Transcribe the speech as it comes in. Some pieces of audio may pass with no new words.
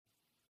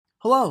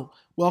Hello,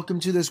 welcome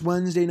to this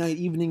Wednesday night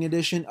evening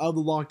edition of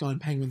the Locked On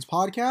Penguins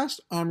podcast.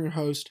 I'm your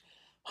host,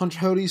 Hunter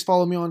Hodes.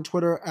 Follow me on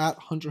Twitter at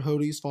Hunter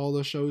Hodes. Follow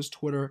the show's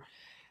Twitter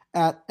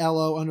at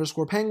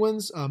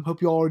LO_Penguins.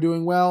 Hope you all are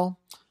doing well.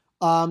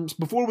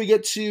 Before we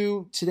get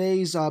to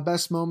today's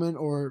best moment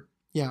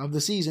of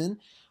the season,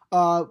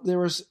 there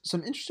was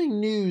some interesting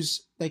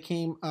news that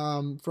came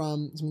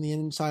from some of the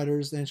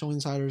insiders, the NHL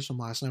insiders from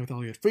last night with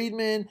Elliot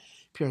Friedman.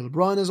 Pierre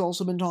LeBrun has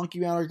also been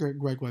talking about it.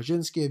 Greg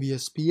Wyshynski of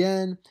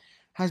ESPN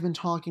has been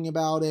talking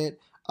about it.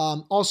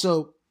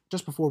 Also,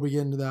 just before we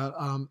get into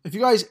that, if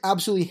you guys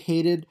absolutely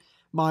hated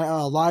my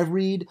live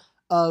read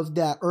of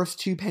that Earth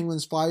 2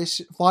 Penguins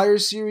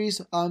Flyers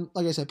series,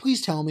 like I said,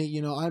 please tell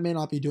me. I may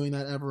not be doing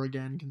that ever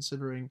again,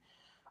 considering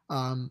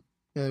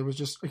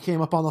it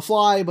came up on the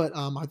fly, but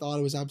I thought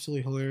it was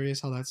absolutely hilarious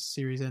how that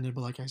series ended.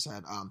 But like I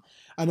said,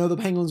 I know the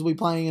Penguins will be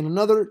playing in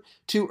another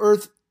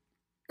Earth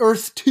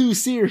 2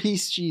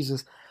 series.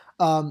 Jesus.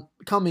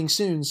 Coming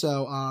soon,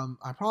 so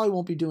I probably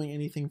won't be doing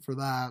anything for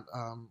that.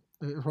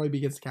 It'll probably be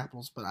against the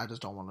Capitals, but I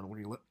just don't want to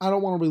relive. I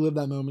don't want to relive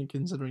that moment,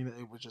 considering that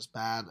it was just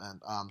bad,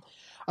 and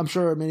I'm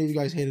sure many of you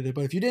guys hated it.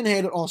 But if you didn't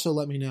hate it, also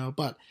let me know.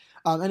 But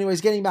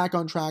anyways, getting back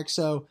on track.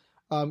 So,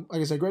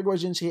 like I said, Greg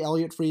Wyshynski,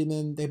 Elliot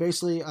Friedman, they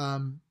basically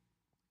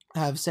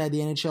have said the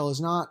NHL is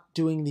not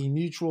doing the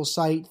neutral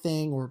site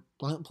thing or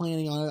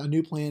planning on it. A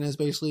new plan has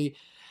basically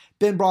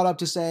been brought up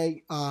to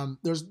say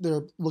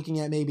they're looking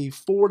at maybe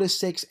 4 to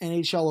 6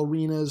 NHL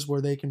arenas where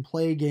they can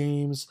play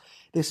games.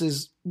 This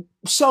is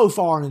so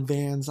far in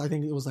advance. I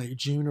think it was like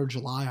June or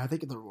July. I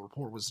think the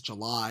report was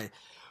July,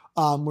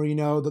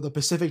 where that the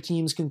Pacific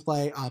teams can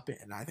play up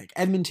in. I think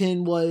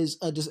Edmonton has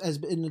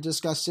been a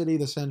discussed city.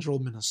 The Central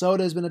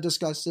Minnesota has been a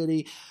discussed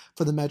city.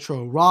 For the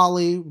Metro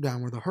Raleigh,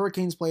 down where the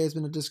Hurricanes play, has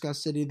been a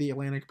discussed city. The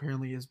Atlantic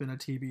apparently has been a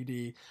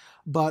TBD.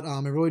 But I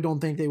really don't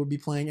think they would be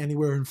playing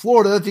anywhere in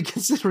Florida,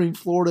 considering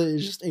Florida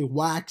is just a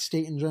whack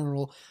state in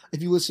general.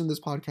 If you listen to this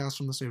podcast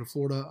from the state of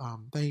Florida,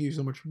 thank you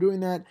so much for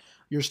doing that.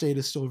 Your state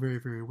is still very,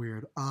 very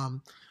weird.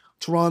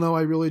 Toronto,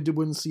 I really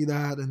wouldn't see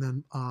that. And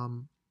then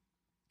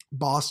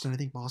Boston, I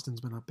think Boston's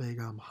been a big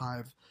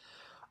hive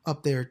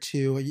up there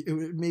too. It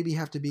would maybe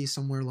have to be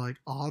somewhere like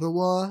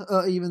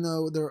Ottawa, even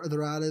though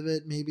they're out of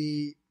it.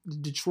 Maybe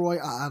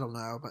Detroit. I don't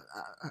know, but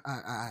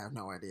I have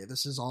no idea.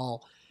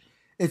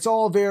 It's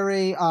all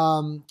very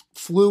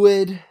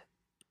fluid.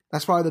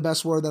 That's probably the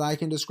best word that I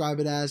can describe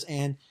it as.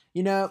 And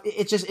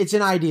it's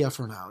an idea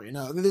for now.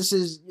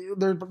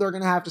 They're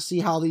going to have to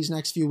see how these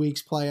next few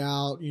weeks play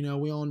out.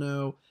 We all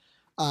know.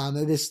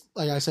 This,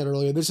 like I said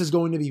earlier, this is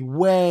going to be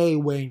way,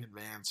 way in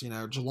advance,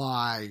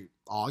 July,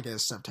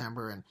 August,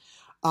 September. And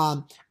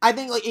I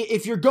think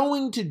if you're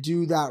going to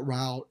do that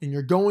route and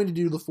you're going to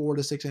do the 4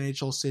 to 6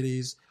 NHL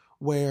cities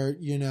where,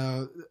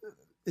 the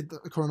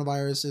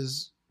coronavirus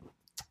is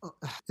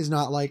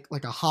not like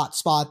a hot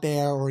spot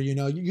there, or,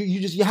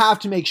 you have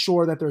to make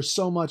sure that there's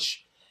so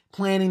much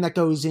planning that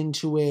goes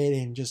into it,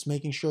 and just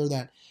making sure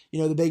that,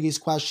 the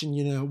biggest question,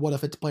 what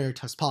if a player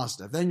tests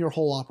positive? Then your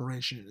whole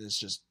operation is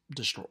just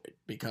destroyed,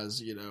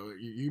 because,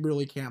 you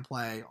really can't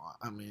play.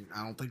 I mean,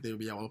 I don't think they would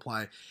be able to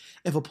play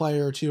if a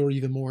player or two or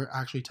even more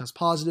actually test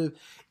positive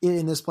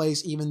in this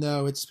place, even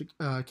though it's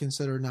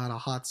considered not a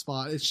hot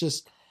spot. It's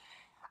just,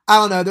 I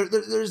don't know.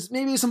 There's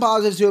maybe some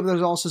positives to it, but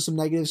there's also some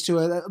negatives to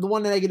it. The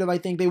one negative, I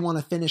think they want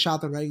to finish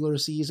out the regular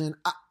season.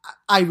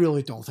 I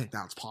really don't think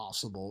that's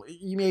possible.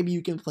 Maybe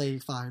you can play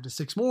 5 to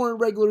 6 more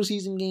regular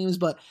season games,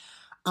 but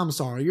I'm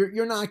sorry,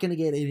 you're not going to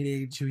get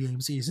 82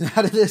 game season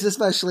out of this,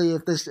 especially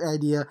if this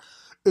idea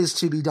is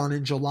to be done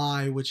in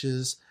July, which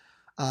is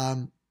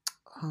 3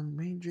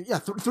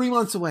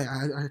 months away.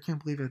 I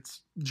can't believe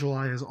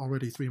July is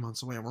already 3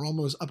 months away. We're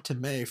almost up to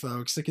May,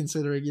 folks.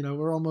 Considering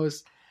we're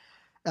almost.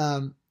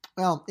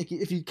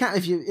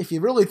 If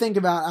you really think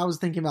about, I was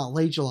thinking about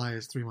late July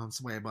is 3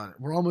 months away, but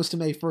we're almost to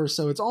May 1st,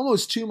 so it's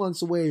almost 2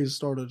 months away to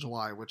start of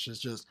July, which is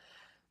just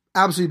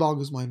absolutely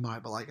boggles my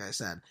mind. But like I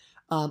said,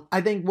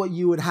 I think what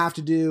you would have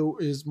to do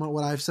is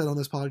what I've said on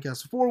this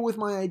podcast before with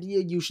my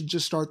idea. You should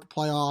just start the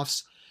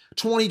playoffs,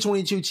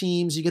 22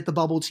 teams. You get the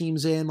bubble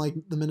teams in, like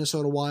the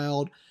Minnesota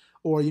Wild,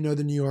 or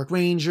the New York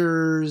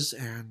Rangers,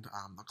 and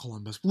the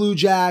Columbus Blue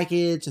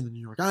Jackets, and the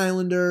New York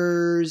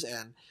Islanders,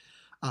 and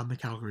the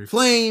Calgary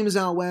Flames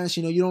out west.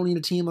 You don't need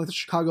a team like the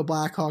Chicago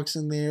Blackhawks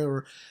in there,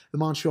 or the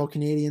Montreal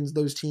Canadiens.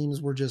 Those teams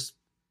were just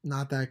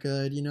not that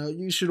good.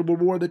 You should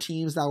reward the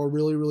teams that were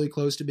really, really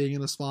close to being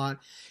in a spot,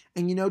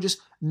 and just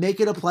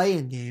make it a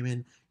play-in game.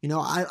 And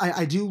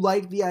I do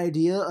like the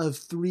idea of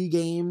 3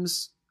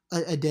 games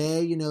a day.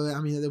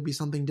 I mean, there'll be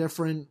something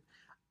different.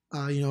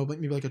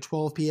 Maybe like a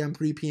 12 p.m.,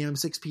 3 p.m.,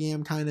 6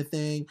 p.m. kind of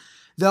thing.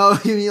 Though,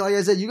 like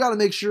I said, you got to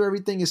make sure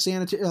everything is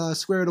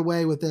squared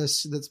away with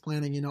that's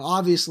planning.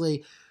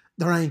 Obviously,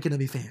 there ain't going to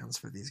be fans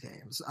for these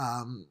games.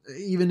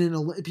 Even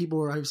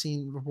I've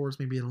seen reports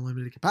maybe in a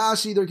limited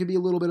capacity, there could be a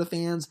little bit of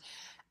fans.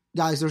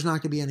 Guys, there's not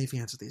going to be any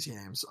fans at these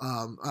games.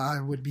 I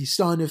would be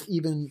stunned if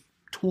even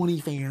 20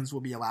 fans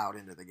will be allowed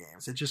into the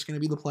games. It's just going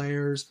to be the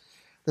players.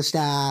 the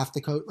staff,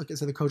 like I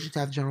said, the coaching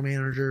staff, the general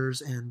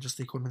managers, and just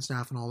the equipment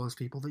staff and all those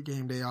people, the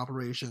game day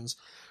operations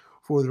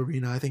for the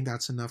arena. I think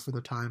that's enough for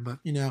the time. But,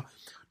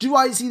 do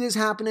I see this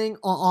happening?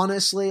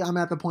 Honestly, I'm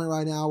at the point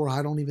right now where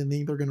I don't even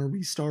think they're going to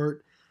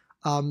restart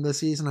the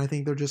season. I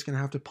think they're just going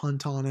to have to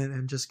punt on it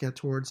and just get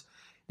towards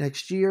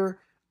next year.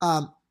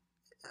 I'm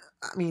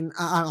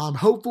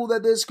hopeful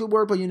that this could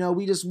work, but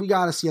we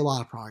got to see a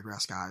lot of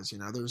progress, guys.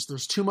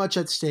 There's too much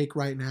at stake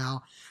right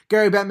now.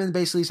 Gary Bettman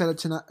basically said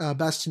it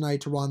best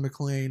tonight to Ron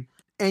McClain,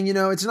 and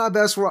it's not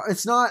best for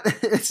it's not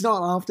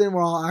often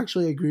where I'll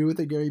actually agree with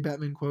the Gary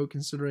Bettman quote,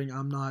 considering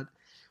I'm not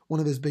one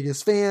of his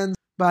biggest fans.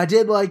 But I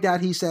did like that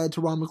he said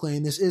to Ron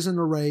McClain, "This isn't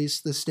a race.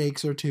 The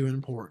stakes are too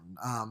important."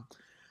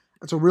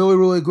 That's a really,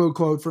 really good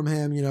quote from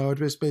him. It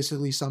just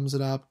basically sums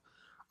it up.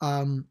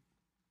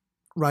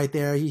 Right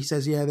there. He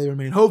says, they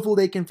remain hopeful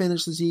they can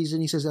finish the season.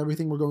 He says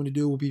everything we're going to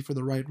do will be for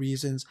the right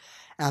reasons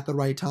at the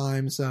right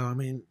time. So,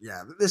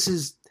 this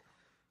is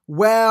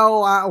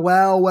well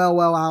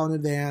out in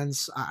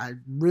advance. I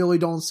really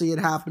don't see it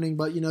happening,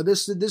 but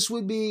this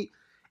would be,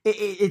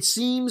 it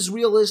seems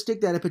realistic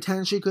that it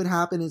potentially could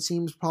happen. It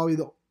seems probably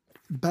the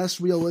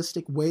best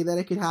realistic way that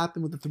it could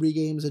happen with the 3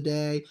 games a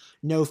day,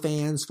 no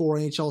fans, 4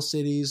 NHL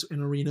cities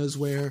in arenas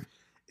where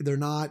they're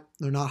not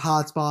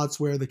hot spots,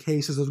 where the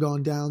cases have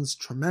gone down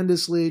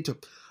tremendously to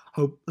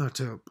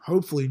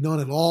hopefully none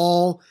at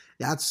all.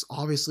 That's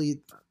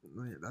obviously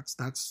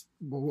that's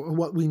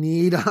what we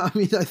need. I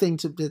think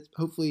to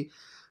hopefully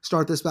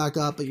start this back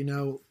up, but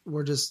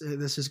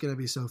this is going to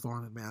be so far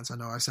in advance. I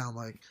know I sound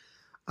like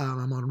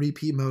I'm on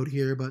repeat mode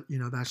here, but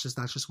that's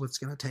just what's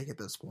going to take at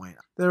this point.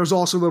 There's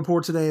also a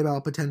report today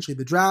about potentially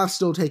the draft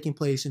still taking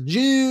place in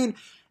June.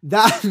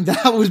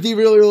 That would be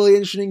really, really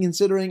interesting,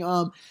 considering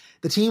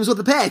the teams with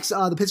the picks.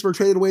 The Pittsburgh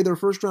traded away their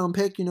first round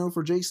pick,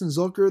 for Jason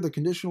Zucker, the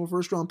conditional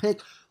first round pick.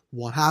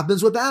 What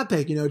happens with that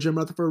pick? Jim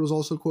Rutherford was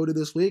also quoted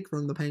this week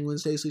from the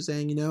Penguins, basically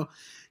saying,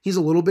 he's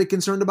a little bit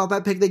concerned about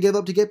that pick they gave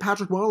up to get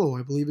Patrick Marleau.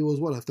 I believe it was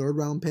a 3rd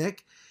round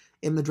pick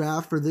in the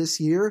draft for this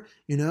year.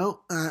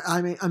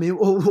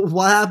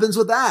 What happens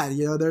with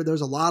that?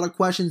 There's a lot of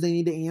questions they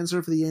need to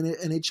answer for the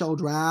NHL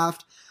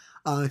draft.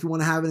 If you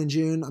want to have it in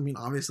June,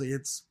 obviously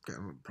it's going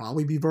to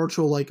probably be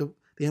virtual, like the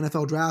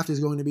NFL draft is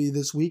going to be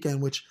this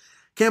weekend, which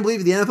can't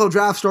believe the NFL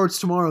draft starts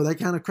tomorrow. That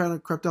kind of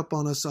crept up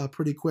on us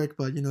pretty quick,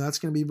 but that's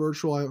going to be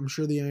virtual. I'm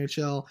sure the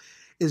NHL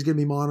is going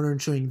to be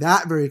monitoring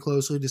that very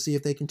closely to see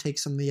if they can take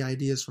some of the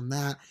ideas from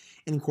that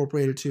and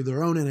incorporate it to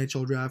their own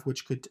NHL draft,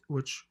 which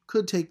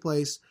could take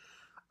place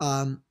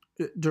during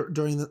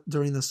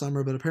the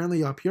summer. But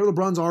apparently, Pierre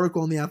LeBrun's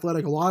article in The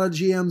Athletic, a lot of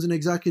GMs and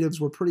executives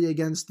were pretty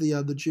against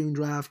the June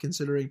draft,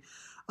 considering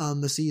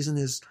the season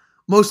is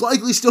most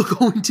likely still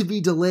going to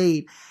be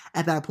delayed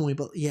at that point.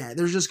 But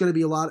there's just going to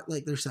be a lot,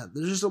 like they said,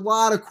 there's just a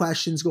lot of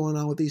questions going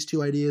on with these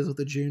 2 ideas with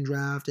the June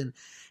draft and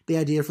the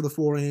idea for the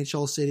 4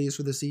 NHL cities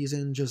for the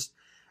season. Just,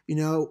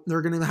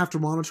 they're going to have to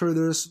monitor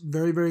this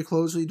very, very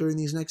closely during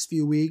these next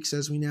few weeks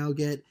as we now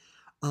get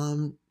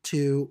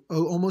to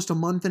almost a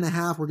month and a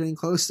half. We're getting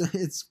close to,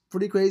 it's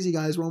pretty crazy,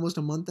 guys. We're almost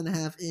a month and a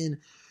half in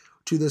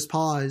to this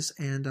pause,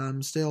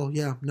 and still,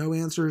 no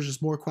answers,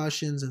 just more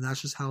questions, and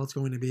that's just how it's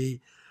going to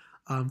be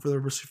for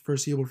the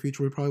foreseeable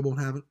future. We probably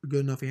won't have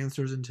good enough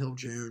answers until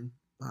June,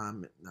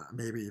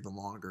 maybe even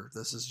longer.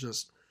 This is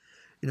just,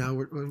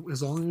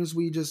 as long as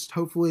we just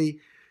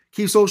hopefully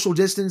keep social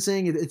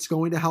distancing, it's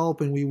going to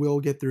help, and we will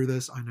get through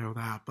this. I know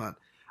that, but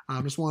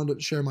I just wanted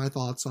to share my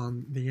thoughts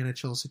on the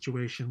NHL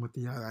situation with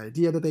the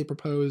idea that they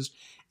proposed,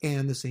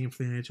 and the same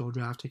for the NHL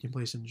draft taking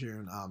place in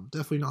June.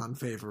 Definitely not in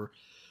favor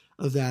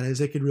of that, as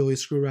it could really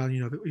screw around.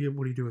 What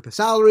do you do with the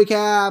salary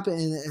cap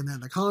and then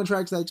the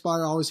contracts that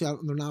expire? Obviously,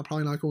 they're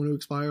probably not going to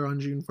expire on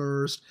June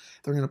 1st.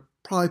 They're going to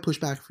probably push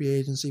back free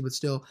agency, but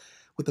still,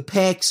 with the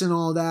picks and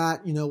all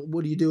that,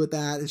 what do you do with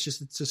that? It's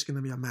just going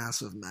to be a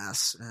massive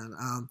mess.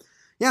 And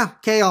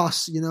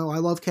chaos. I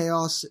love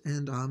chaos,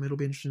 and it'll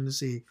be interesting to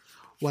see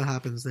what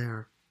happens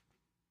there.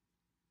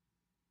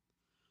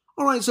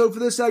 All right, so for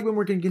this segment,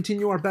 we're going to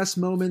continue our best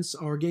moments,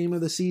 our game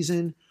of the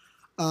season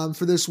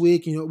for this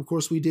week. Of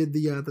course, we did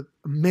the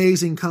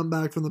amazing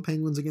comeback from the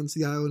Penguins against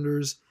the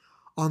Islanders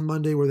on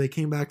Monday, where they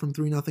came back from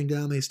 3-0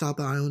 down. They stopped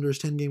the Islanders'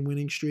 10-game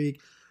winning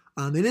streak.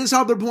 They didn't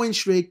stop their point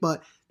streak,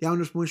 but the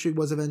Islanders' point streak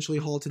was eventually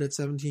halted at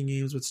 17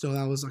 games. But still,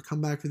 that was a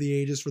comeback for the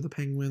ages for the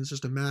Penguins,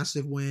 just a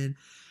massive win.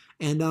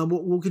 And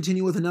we'll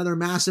continue with another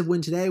massive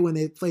win today when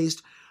they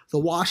faced the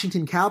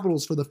Washington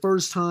Capitals for the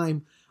first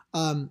time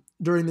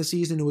during the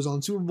season. It was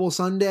on Super Bowl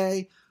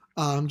Sunday.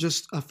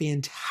 Just a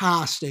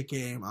fantastic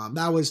game.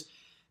 That was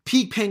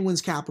peak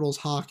Penguins Capitals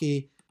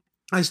hockey.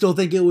 I still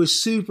think it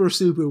was super,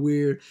 super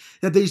weird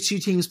that these 2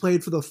 teams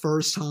played for the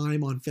first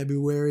time on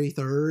February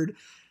 3rd.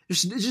 It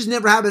just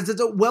never happens.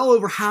 It's well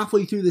over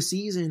halfway through the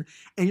season,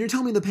 and you're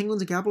telling me the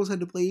Penguins and Capitals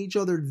had to play each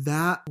other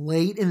that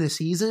late in the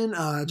season?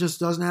 It just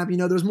doesn't happen.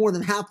 There's more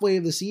than halfway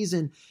of the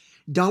season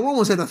done. We're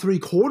almost at the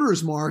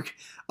 3/4 mark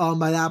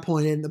by that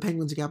point, and the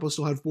Penguins and Capitals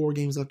still had 4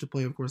 games left to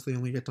play. Of course, they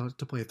only get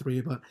to play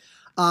 3, but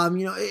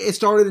it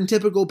started in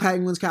typical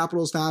Penguins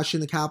Capitals fashion.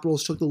 The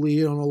Capitals took the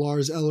lead on a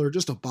Lars Eller,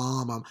 just a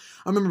bomb. I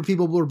remember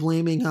people were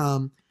blaming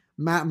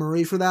Matt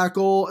Murray for that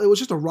goal. It was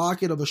just a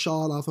rocket of a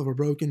shot off of a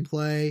broken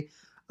play.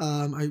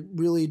 I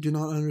really do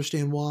not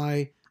understand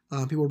why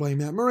people are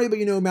blaming Matt Murray, but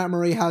Matt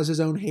Murray has his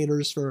own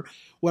haters for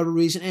whatever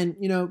reason. And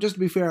just to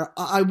be fair,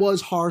 I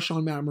was harsh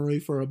on Matt Murray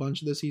for a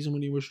bunch of the season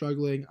when he was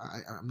struggling.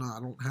 I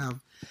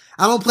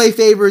don't play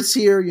favorites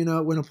here.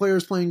 When a player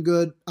is playing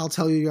good, I'll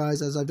tell you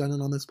guys, as I've done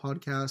it on this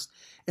podcast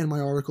and my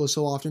articles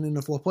so often. And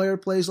if a player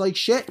plays like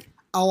shit,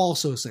 I'll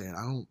also say it.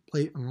 I don't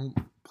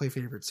play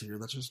favorites here.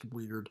 That's just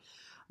weird.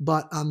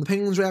 But the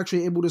Penguins were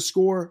actually able to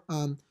score.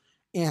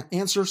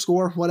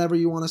 Score, whatever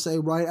you want to say,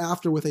 right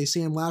after with a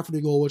Sam Lafferty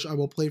goal, which I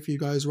will play for you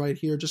guys right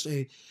here. Just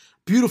a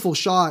beautiful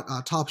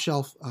shot, top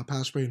shelf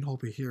past Braden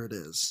Holtby. Here it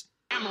is.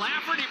 Sam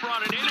Lafferty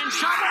brought it in and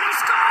shot and he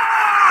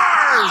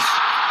scores!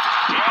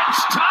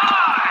 It's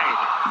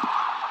tied!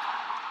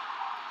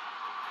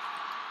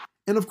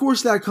 And of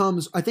course that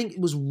comes, I think it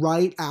was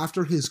right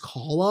after his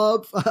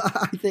call-up.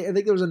 I think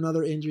there was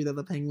another injury that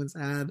the Penguins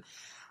had.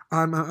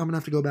 I'm going to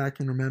have to go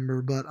back and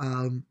remember, but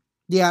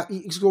yeah,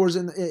 he scores,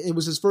 and it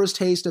was his first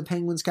taste of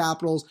Penguins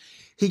Capitals.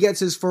 He gets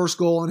his first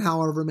goal in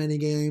however many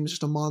games,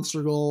 just a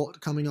monster goal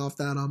coming off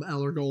that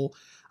Eller goal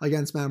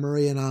against Matt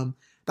Murray. And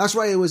that's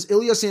right, it was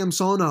Ilya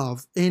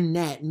Samsonov in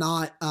net,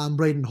 not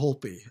Braden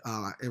Holtby.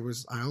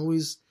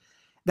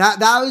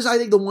 That was, I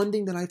think, the one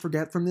thing that I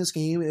forget from this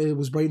game. It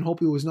was Braden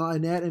Holtby was not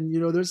in net, and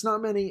there's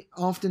not many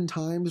often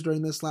times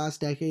during this last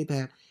decade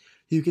that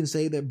you can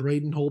say that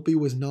Braden Holtby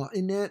was not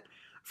in net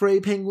for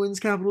a Penguins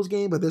Capitals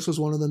game, but this was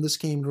one of them. This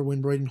came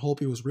when Braden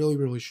Holtby was really,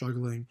 really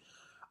struggling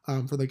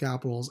for the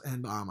Capitals,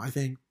 and I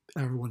think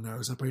everyone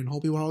knows that Braden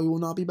Holtby probably will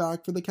not be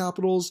back for the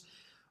Capitals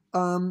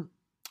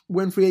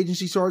when free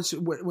agency starts.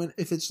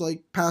 If it's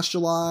like past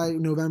July,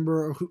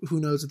 November, or who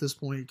knows at this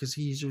point, because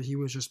he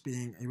was just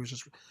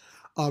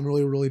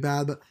really, really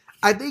bad. But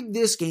I think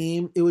this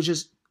game, it was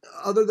just,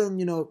 other than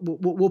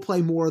we'll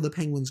play more of the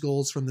Penguins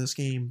goals from this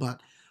game, but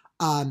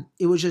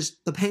it was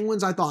just the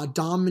Penguins, I thought,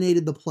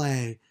 dominated the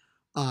play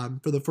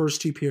for the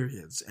first 2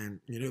 periods.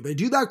 And, they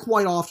do that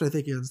quite often, I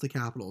think, against the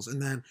Capitals.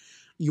 And then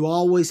you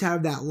always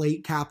have that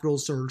late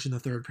Capitals surge in the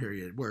 3rd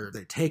period where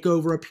they take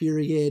over a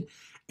period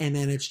and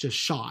then it's just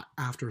shot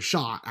after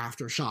shot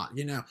after shot.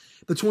 The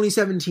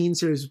 2017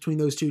 series between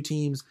those 2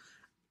 teams,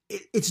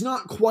 it's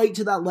not quite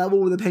to that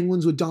level where the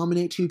Penguins would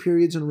dominate 2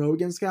 periods in a row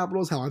against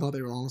Capitals. Hell, I thought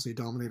they were honestly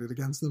dominated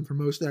against them for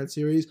most of that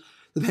series.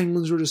 The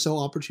Penguins were just so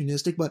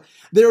opportunistic, but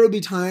there would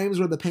be times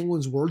where the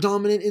Penguins were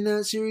dominant in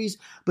that series,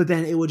 but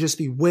then it would just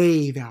be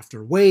wave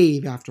after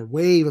wave after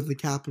wave of the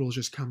Capitals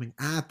just coming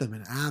at them,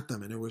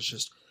 and it was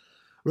just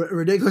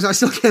ridiculous. I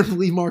still can't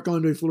believe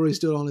Marc-Andre Fleury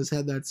stood on his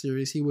head that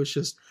series. He was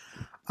just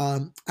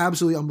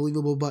absolutely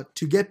unbelievable. But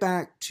to get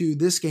back to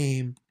this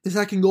game, the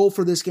second goal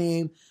for this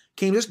game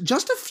came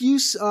just a few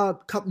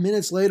couple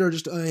minutes later.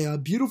 Just a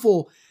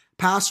beautiful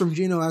pass from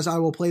Gino, as I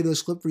will play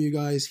this clip for you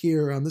guys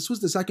here. This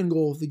was the second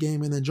goal of the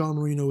game, and then John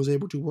Marino was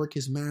able to work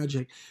his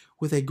magic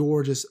with a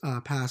gorgeous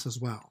pass as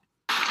well.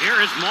 Here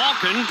is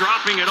Malkin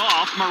dropping it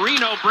off.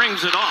 Marino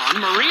brings it on.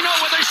 Marino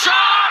with a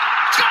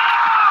shot! Score!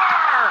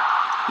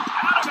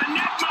 Out of a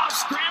net mouth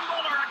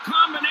scramble or a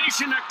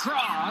combination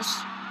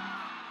across.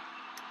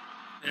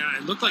 Yeah,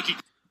 it looked like he...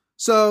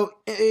 So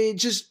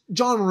just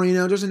John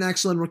Marino, just an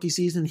excellent rookie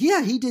season.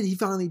 Yeah, he did. He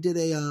finally did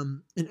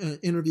an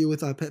interview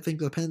with I think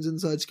the Pens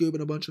Inside Scoop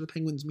and a bunch of the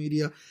Penguins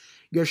media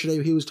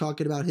yesterday. He was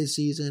talking about his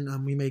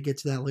season. We may get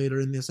to that later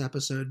in this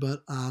episode,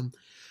 but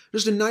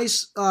just a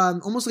nice,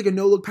 almost like a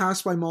no look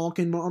pass by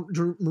Malkin.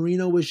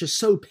 Marino was just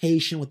so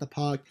patient with the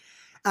puck,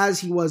 as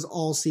he was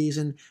all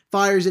season.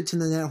 Fires it to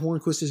the net.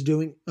 Hornqvist is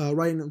doing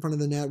right in front of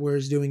the net where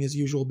he's doing his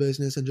usual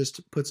business and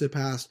just puts it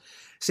past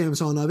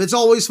Samsonov. It's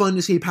always fun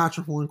to see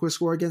Patrick Hornqvist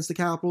score against the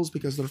Capitals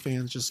because their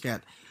fans just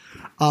get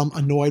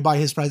annoyed by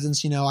his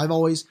presence. I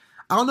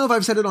don't know if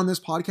I've said it on this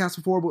podcast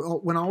before,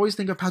 but when I always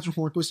think of Patrick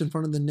Hornqvist in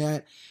front of the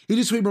net,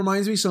 he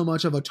reminds me so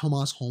much of a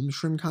Tomas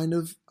Holmstrom kind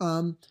of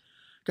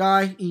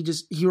guy.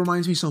 He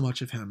reminds me so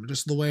much of him.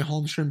 Just the way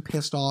Holmstrom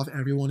pissed off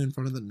everyone in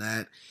front of the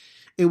net.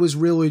 It was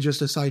really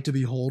just a sight to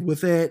behold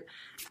with it.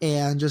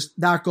 And just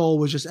that goal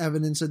was just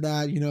evidence of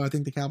that. I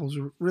think the Capitals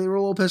were a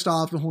little pissed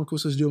off and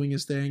Hornqvist was doing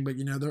his thing, but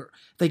I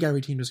think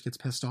every team just gets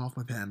pissed off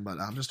with him. But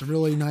just a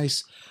really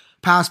nice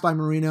pass by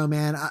Marino,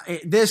 man.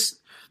 This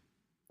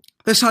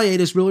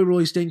hiatus really,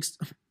 really stinks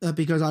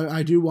because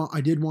I did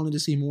wanted to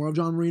see more of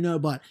John Marino,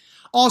 but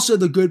also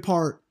the good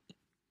part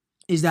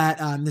is that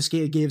this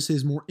gives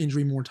his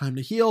injury more time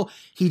to heal.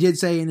 He did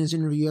say in his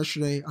interview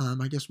yesterday,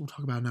 I guess we'll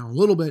talk about it now a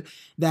little bit,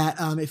 that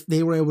if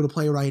they were able to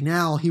play right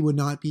now, he would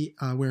not be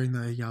wearing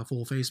the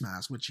full face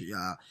mask, which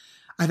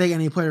I think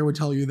any player would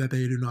tell you that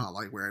they do not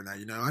like wearing that.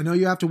 I know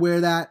you have to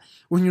wear that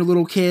when you're a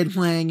little kid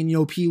playing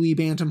in Pee Wee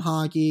Bantam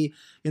hockey,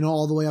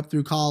 all the way up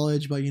through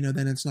college, but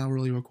then it's not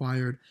really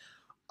required.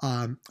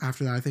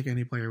 After that, I think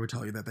any player would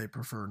tell you that they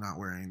prefer not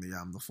wearing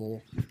the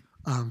full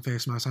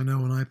face mask. I know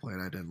when I played,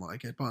 I didn't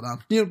like it. But,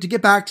 to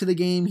get back to the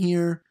game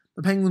here,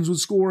 the Penguins would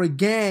score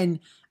again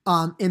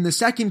in the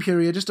second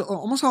period, just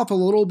almost off a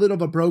little bit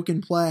of a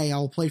broken play.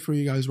 I'll play for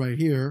you guys right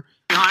here.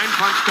 Behind,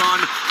 punched on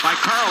by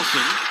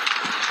Carlson.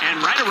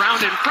 And right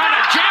around in front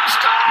of Jim.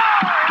 Score!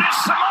 It is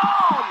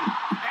Simone!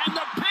 And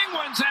the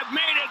Penguins have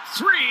made it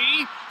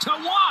 3-1.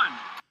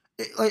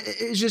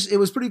 It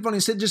was pretty funny.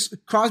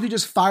 Crosby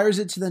just fires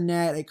it to the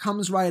net. It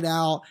comes right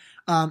out.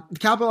 The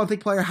Capital, I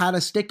think, player had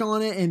a stick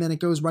on it, and then it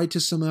goes right to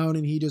Simone,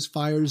 and he just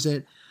fires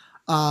it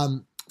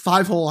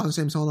 5-hole on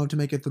Samsonov to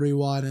make it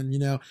 3-1.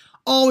 And,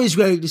 always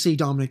great to see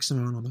Dominic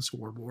Simone on the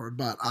scoreboard.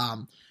 But,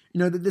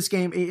 this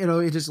game,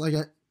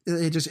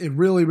 it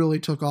really, really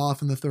took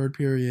off in the third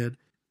period,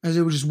 as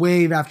it was just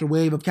wave after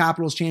wave of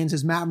Capitals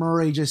chances. Matt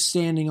Murray just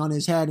standing on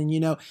his head.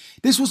 And,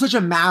 this was such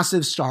a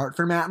massive start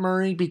for Matt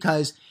Murray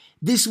because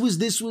this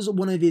was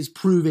one of his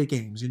prove-it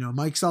games.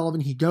 Mike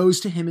Sullivan, he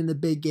goes to him in the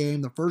big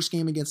game, the first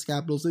game against the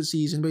Capitals this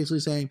season, basically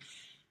saying,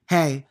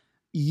 hey,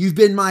 you've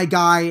been my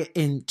guy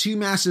in 2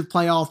 massive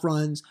playoff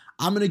runs.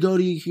 I'm going to go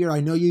to you here. I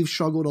know you've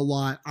struggled a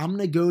lot. I'm going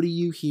to go to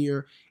you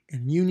here,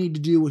 and you need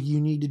to do what you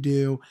need to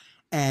do.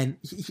 And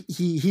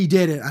he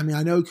did it. I mean,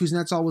 I know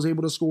Kuznetsov was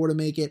able to score to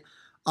make it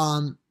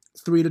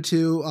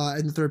 3-2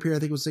 in the third period. I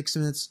think it was 6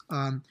 minutes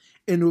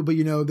into it. But,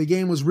 the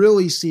game was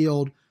really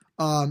sealed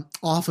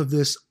off of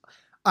this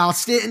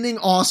outstanding,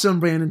 awesome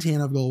Brandon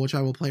Tanev goal, which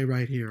I will play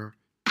right here.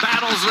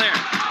 Battles there.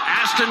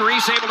 Aston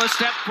Reese able to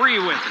step free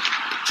with it.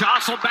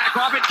 Jostled back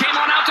off. It came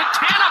on out to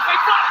Tanev. They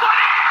put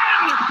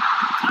in!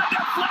 A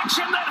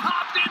deflection that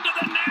hopped into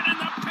the net, and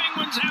the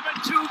Penguins have a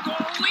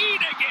 2-goal lead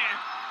again.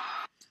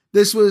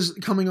 This was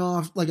coming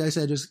off, like I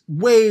said, just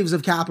waves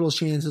of Capitals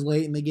chances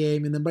late in the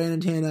game. And then Brandon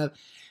Tanev,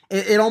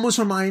 it almost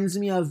reminds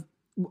me of,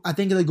 I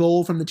think, of the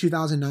goal from the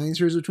 2009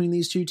 series between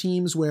these two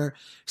teams where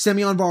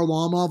Semyon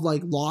Varlamov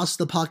lost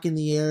the puck in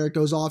the air. It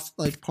goes off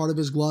part of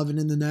his glove and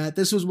in the net.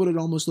 This was what it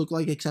almost looked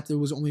like, except it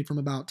was only from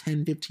about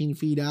 10, 15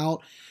 feet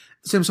out.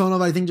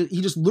 Samsonov, I think he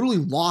just literally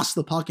lost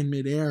the puck in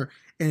midair,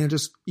 and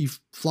he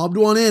flubbed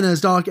one in, as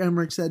Doc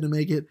Emmerich said, to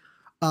make it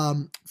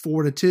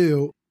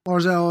 4-2.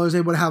 Barzal was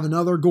able to have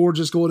another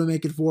gorgeous goal to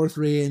make it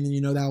 4-3, and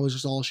then, that was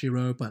just all she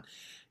wrote. But,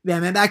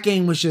 yeah, man, that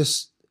game was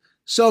just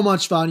so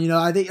much fun.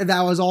 I think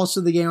that was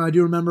also the game I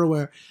do remember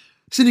where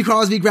Sidney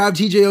Crosby grabbed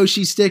TJ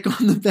Oshie's stick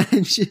on the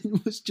bench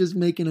and was just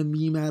making a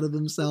meme out of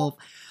himself.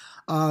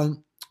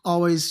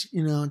 Always,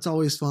 it's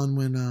always fun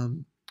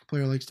when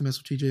player likes to mess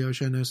with TJ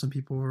Oshie. I know some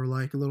people were a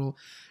little,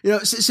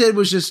 Sid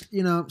was just,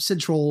 Sid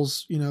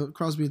trolls,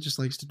 Crosby just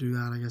likes to do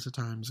that, I guess, at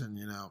times. And,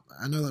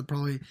 I know that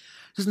probably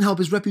doesn't help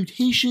his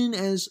reputation,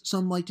 as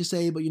some like to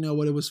say, but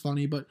what, it was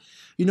funny. But,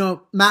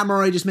 Matt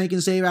Murray just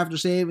making save after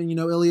save, and,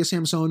 Ilya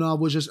Samsonov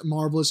was just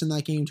marvelous in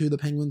that game too. The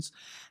Penguins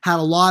had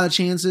a lot of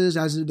chances,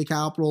 as did the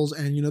Capitals.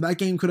 And, that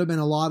game could have been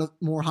a lot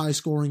more high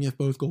scoring if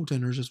both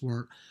goaltenders just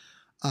weren't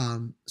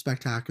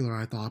spectacular,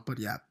 I thought. But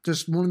yeah,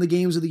 just one of the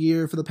games of the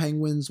year for the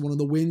Penguins, one of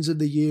the wins of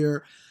the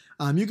year.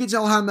 You could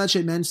tell how much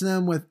it meant to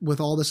them with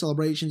all the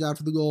celebrations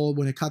after the goal.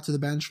 When it cut to the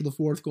bench for the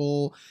fourth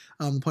goal,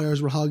 the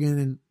players were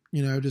hugging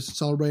and just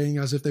celebrating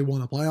as if they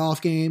won a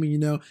playoff game.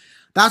 And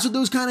that's what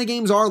those kind of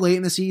games are late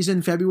in the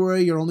season.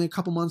 February, you're only a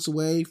couple months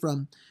away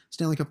from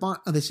Stanley Cup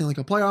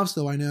playoffs,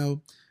 though I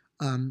know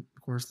of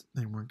course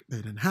they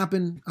didn't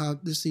happen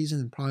this season,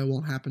 and probably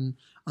won't happen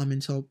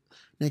until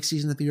next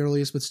season at the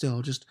earliest. But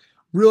still, just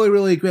really,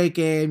 really great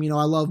game.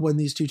 I love when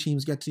these two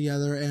teams get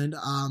together, and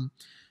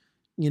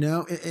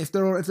if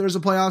there's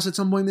a playoffs at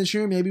some point this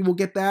year, maybe we'll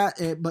get that.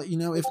 But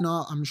if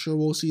not, I'm sure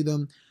we'll see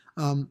them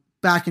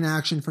back in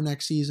action for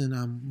next season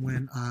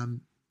when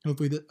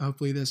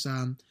hopefully this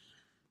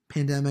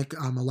pandemic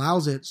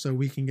allows it, so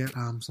we can get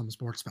some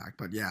sports back.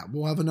 But yeah,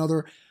 we'll have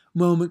another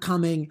moment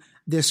coming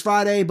this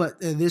Friday. But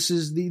this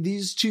is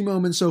these two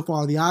moments so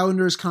far: the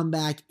Islanders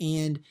comeback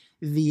and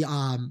the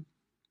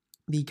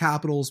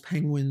Capitals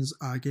Penguins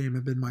game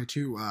have been my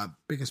two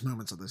biggest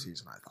moments of the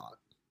season, I thought.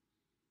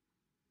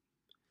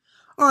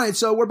 All right,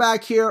 so we're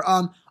back here.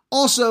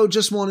 Also,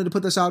 just wanted to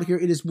put this out here.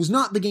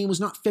 The game was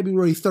not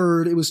February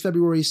 3rd. It was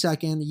February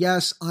 2nd.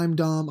 Yes, I'm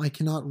dumb. I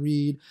cannot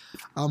read.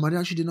 I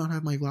actually did not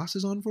have my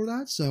glasses on for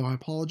that, so I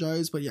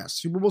apologize. But yes,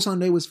 Super Bowl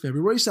Sunday was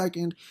February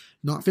 2nd,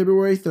 not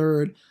February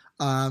 3rd.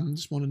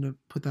 Just wanted to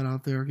put that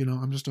out there.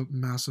 I'm just a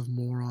massive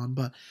moron.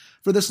 But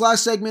for this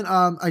last segment,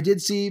 I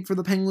did see for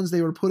the Penguins,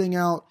 they were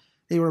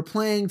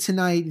playing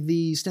tonight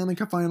the Stanley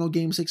Cup Final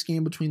Game 6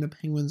 game between the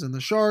Penguins and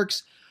the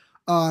Sharks.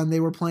 They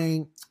were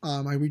playing,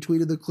 I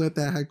retweeted the clip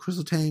that had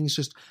Chris Letang's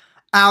just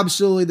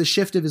absolutely the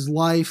shift of his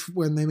life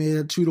when they made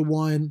it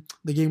 2-1,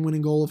 the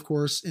game-winning goal, of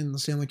course, in the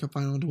Stanley Cup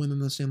Final to win them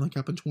the Stanley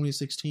Cup in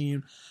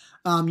 2016.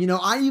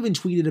 I even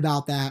tweeted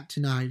about that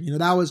tonight.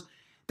 That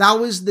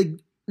was the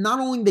not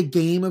only the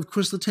game of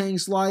Chris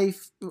Letang's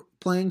life,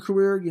 playing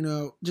career,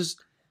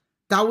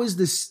 that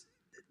was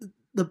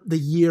the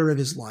year of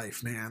his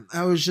life, man.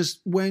 That was just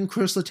when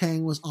Chris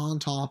Letang was on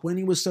top, when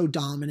he was so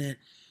dominant.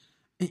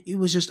 It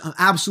was just an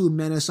absolute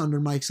menace under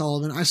Mike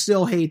Sullivan. I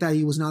still hate that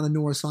he was not a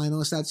Norris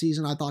finalist that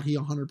season. I thought he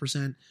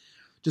 100%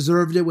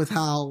 deserved it with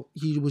how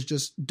he was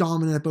just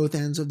dominant at both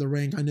ends of the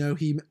rink. I know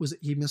he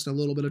missed a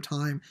little bit of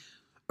time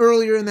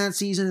earlier in that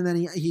season, and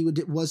then he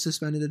was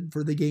suspended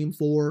for the Game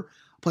 4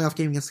 playoff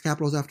game against the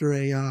Capitals after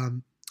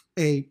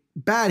a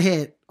bad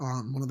hit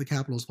on one of the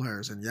Capitals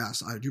players. And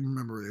yes, I do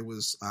remember it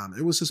was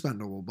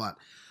suspendable. But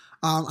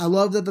I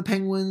love that the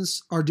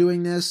Penguins are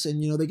doing this,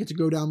 and they get to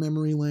go down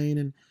memory lane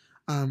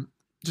and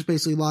just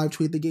basically live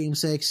tweet the Game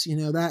 6.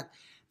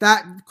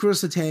 That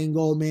Chris Letang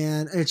goal,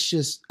 man. It's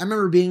just, I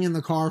remember being in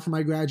the car for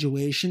my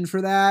graduation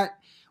for that.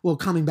 Well,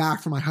 coming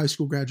back from my high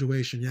school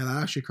graduation. Yeah,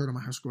 that actually occurred on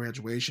my high school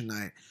graduation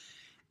night.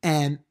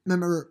 And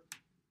remember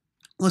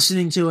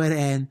listening to it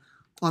and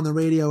on the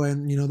radio,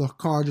 and the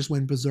car just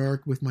went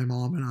berserk with my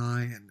mom and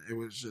I, and it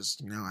was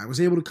just, I was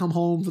able to come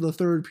home for the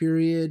third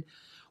period,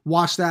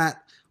 watch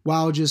that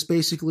while just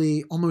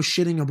basically almost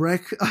shitting a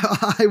brick.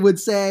 I would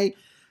say,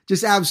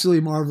 just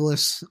absolutely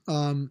marvelous.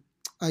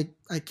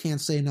 I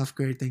can't say enough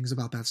great things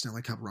about that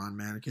Stanley Cup run,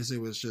 man, because it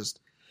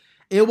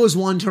was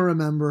one to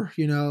remember.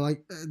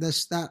 Like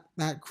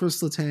that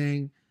Chris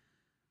Letang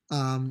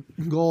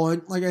goal.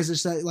 And like I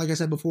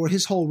said before,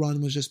 his whole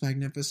run was just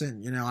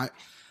magnificent.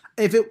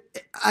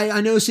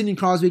 I know Sidney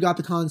Crosby got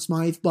the Conn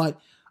Smythe, but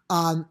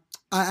I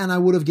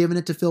would have given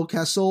it to Phil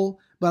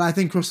Kessel, but I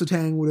think Chris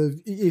Letang would have,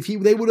 if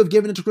they would have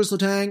given it to Chris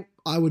Letang,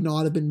 I would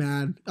not have been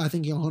mad. I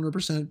think he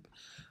 100%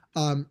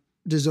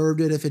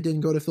 deserved it if it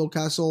didn't go to Phil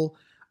Kessel.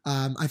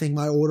 I think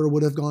my order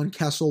would have gone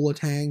Kessel,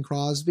 Letang,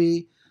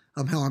 Crosby,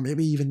 hell,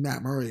 maybe even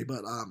Matt Murray,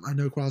 but I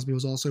know Crosby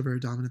was also very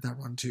dominant that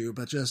run too,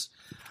 but just,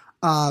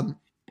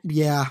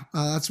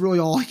 that's really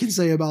all I can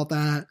say about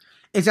that.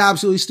 It's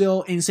absolutely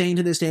still insane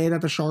to this day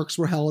that the Sharks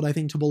were held, I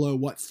think, to below,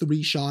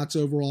 3 shots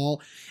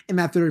overall in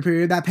that third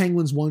period. That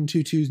Penguins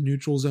 1-2-2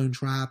 neutral zone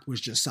trap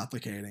was just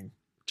suffocating.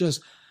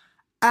 Just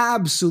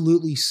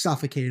absolutely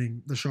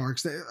suffocating the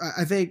Sharks.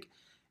 I think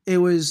it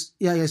was,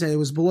 like I said, it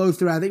was below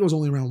 3. I think it was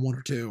only around 1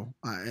 or 2.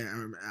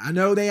 I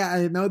know they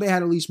had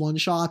at least one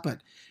shot, but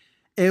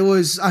I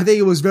think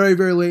it was very,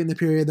 very late in the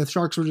period. The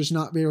Sharks were just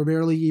they were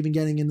barely even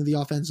getting into the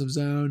offensive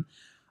zone.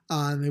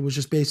 It was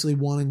just basically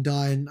one and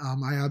done.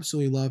 I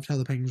absolutely loved how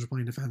the Penguins were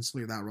playing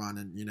defensively that run.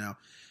 And,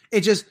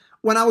 it just,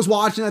 when I was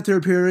watching that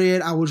third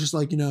period, I was just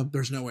like,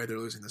 there's no way they're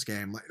losing this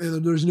game. Like,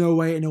 there's no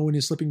way no one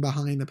is slipping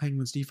behind the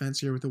Penguins defense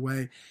here with the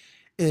way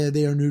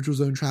they are neutral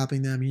zone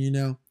trapping them.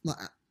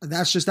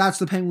 That's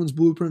the Penguins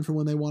blueprint for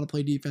when they want to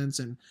play defense.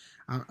 And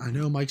I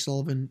know Mike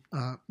Sullivan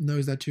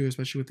knows that too,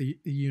 especially with the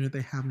unit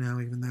they have now,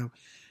 even though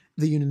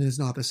the unit is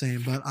not the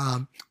same. But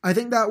I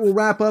think that will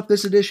wrap up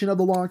this edition of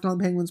the Locked On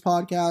Penguins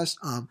podcast.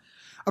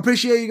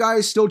 Appreciate you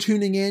guys still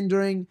tuning in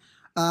during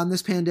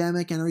this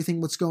pandemic and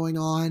everything what's going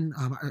on.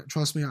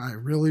 Trust me, I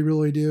really,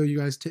 really do. You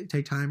guys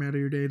take time out of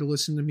your day to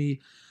listen to me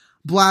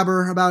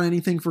blabber about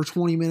anything for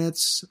 20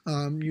 minutes,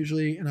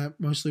 usually, and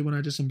mostly when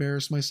I just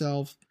embarrass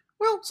myself.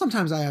 Well,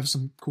 sometimes I have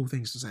some cool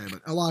things to say,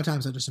 but a lot of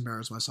times I just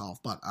embarrass myself.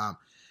 But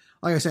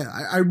like I said,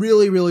 I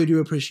really, really do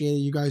appreciate it.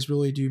 You guys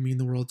really do mean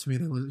the world to me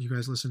that you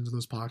guys listen to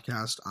this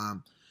podcast.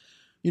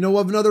 We'll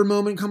have another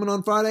moment coming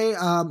on Friday.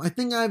 I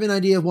think I have an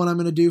idea of what I'm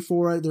going to do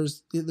for it.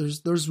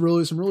 There's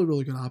really some really,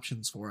 really good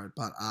options for it.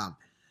 But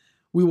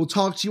we will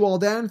talk to you all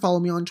then. Follow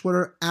me on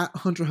Twitter at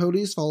Hunter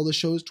Hodes. Follow the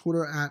show's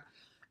Twitter at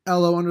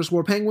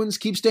LO_Penguins.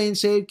 Keep staying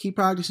safe. Keep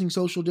practicing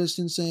social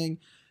distancing.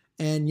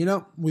 And,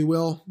 we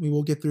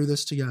will get through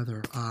this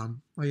together.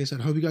 Like I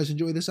said, hope you guys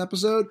enjoy this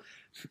episode.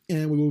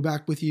 And we will be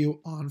back with you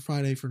on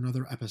Friday for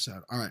another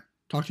episode. All right.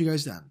 Talk to you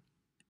guys then.